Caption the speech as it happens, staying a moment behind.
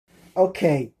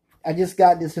Okay, I just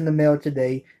got this in the mail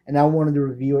today, and I wanted to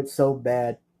review it so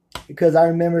bad because I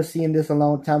remember seeing this a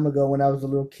long time ago when I was a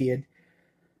little kid.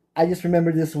 I just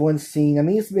remember this one scene. I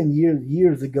mean, it's been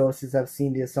years ago since I've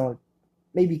seen this on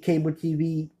maybe cable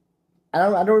TV. I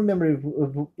don't remember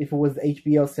if it was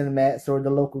HBO Cinemax or the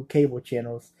local cable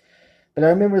channels, but I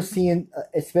remember seeing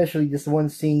especially this one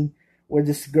scene where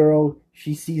this girl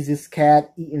she sees this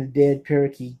cat eating a dead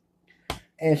parakeet,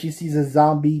 and she sees a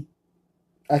zombie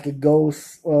like a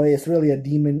ghost. Well, it's really a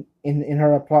demon in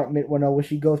her apartment. When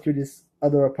she goes through this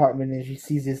other apartment and she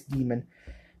sees this demon,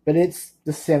 but it's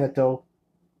the Sentinel.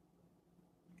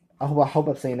 I hope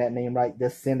I'm saying that name right. The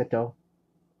Sentinel.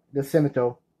 The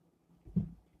Sentinel.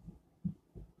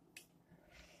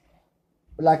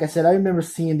 But like I said, I remember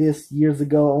seeing this years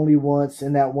ago, only once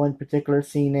in that one particular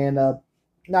scene, and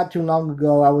not too long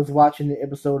ago, I was watching the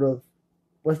episode of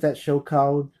what's that show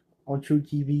called on True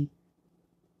TV?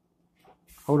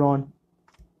 Hold on,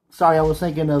 sorry, I was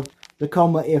thinking of the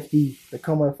Coma FD, the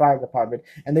Coma Fire Department,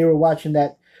 and they were watching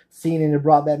that scene and it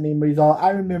brought back memories. All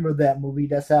I remember that movie.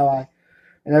 That's how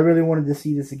and I really wanted to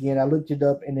see this again. I looked it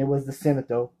up and it was the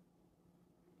Sentinel.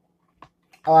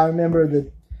 I remember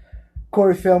the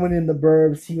Corey Feldman in The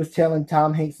Burbs. He was telling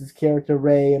Tom Hanks's character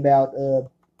Ray about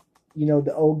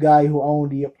the old guy who owned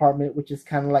the apartment, which is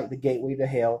kind of like the gateway to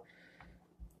hell.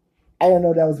 I don't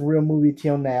know if that was a real movie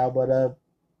till now, but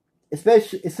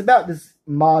especially it's about this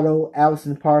model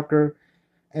Allison Parker,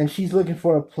 and she's looking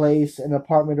for a place, an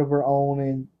apartment of her own.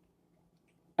 And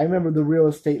I remember the real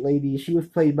estate lady. She was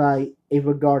played by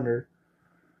Ava Gardner.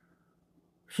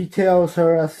 She tells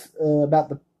her about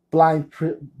the blind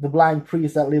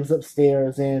priest that lives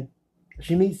upstairs, and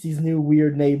she meets these new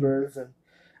weird neighbors, and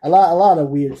a lot of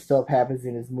weird stuff happens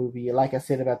in this movie. Like I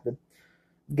said about the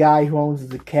guy who owns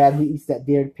the cat who eats that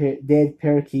dead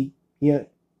parakeet. Yeah,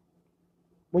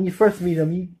 when you first meet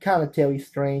him, you kind of tell he's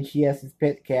strange. He has his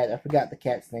pet cat. I forgot the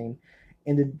cat's name,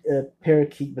 and the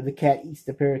parakeet, but the cat eats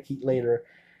the parakeet later.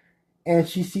 And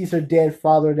she sees her dead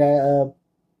father. That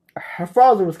her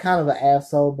father was kind of an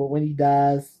asshole, but when he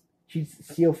dies, she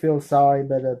still feels sorry,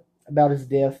 but about his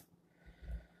death.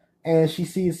 And she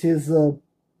sees his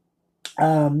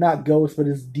not ghost, but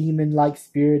his demon-like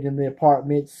spirit in the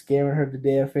apartment, scaring her to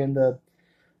death, and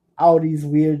all these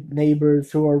weird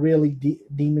neighbors who are really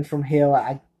demons from hell.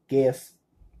 I guess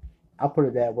I'll put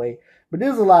it that way. But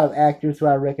there's a lot of actors who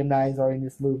I recognize are in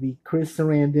this movie. Chris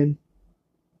Sarandon,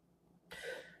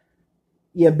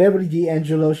 yeah, Beverly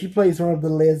D'Angelo. She plays one of the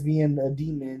lesbian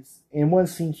demons. In one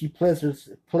scene, she pleasures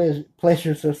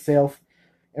herself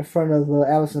in front of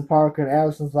Allison Parker, and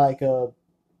Allison's like,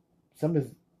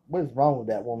 "Something's what is wrong with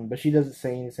that woman?" But she doesn't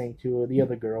say anything to the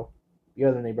other girl, the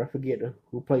other neighbor. I forget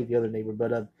who played the other neighbor,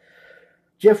 but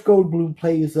Jeff Goldblum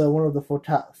plays one of the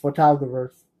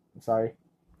photographers. I'm sorry,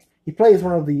 he plays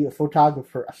one of the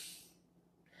photographers.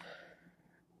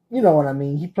 You know what I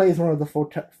mean? He plays one of the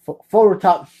photo.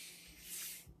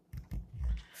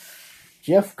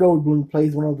 Jeff Goldblum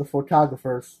plays one of the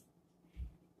photographers.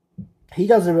 He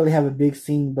doesn't really have a big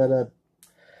scene, but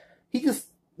he just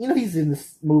he's in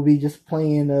this movie just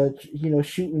playing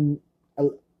shooting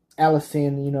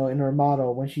Allison in her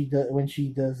model when she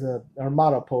does her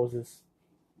model poses.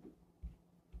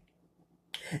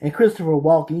 And Christopher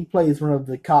Walken, he plays one of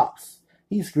the cops.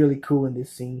 He's really cool in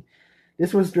this scene.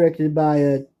 This was directed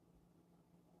by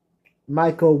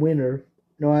Michael Winner.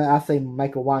 No, I say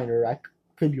Michael Weiner. I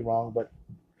could be wrong, but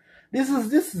this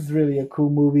is really a cool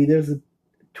movie. There's a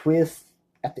twist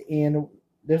at the end.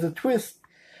 There's a twist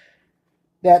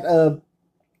that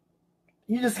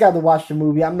you just got to watch the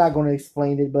movie. I'm not going to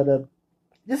explain it, but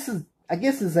this is I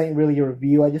guess this ain't really a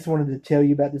review. I just wanted to tell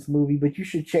you about this movie, but you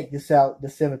should check this out, The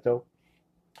Sentinel.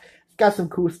 It's got some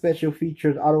cool special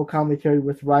features, auto commentary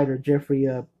with writer Jeffrey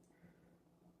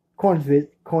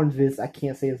Cornvitz. I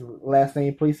can't say his last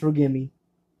name. Please forgive me.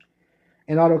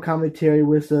 And auto commentary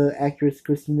with actress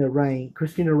Christina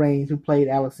Rains, who played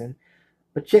Allison.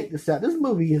 But check this out. This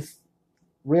movie is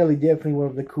really definitely one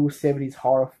of the cool 70s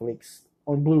horror flicks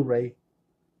on Blu-ray.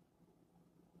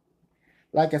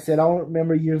 Like I said, I don't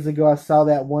remember years ago I saw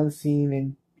that one scene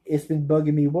and it's been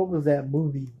bugging me. What was that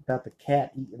movie about the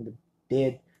cat eating the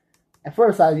dead? At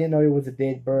first I didn't know it was a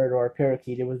dead bird or a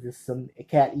parakeet. It was just a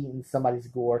cat eating somebody's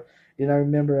gore. Then I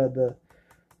remember the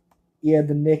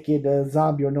naked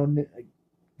zombie or no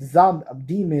zombie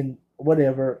demon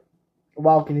whatever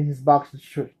walking in his boxes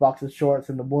shorts,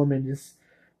 and the woman just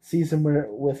sees him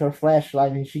with her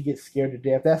flashlight and she gets scared to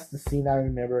death. That's the scene I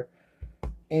remember.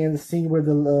 And the scene where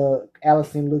the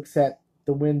Allison looks at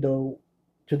the window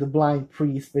to the blind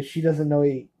priest, but she doesn't know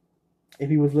if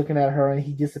he was looking at her, and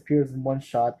he disappears in one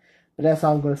shot. But that's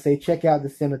all I'm going to say. Check out the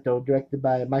Sentinel, directed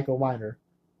by Michael Weiner.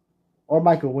 Or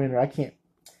Michael Winner. I can't.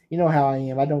 You know how I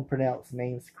am. I don't pronounce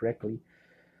names correctly.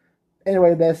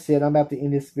 Anyway, that's it. I'm about to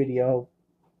end this video.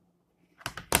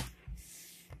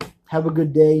 Have a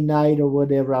good day, night, or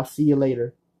whatever. I'll see you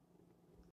later.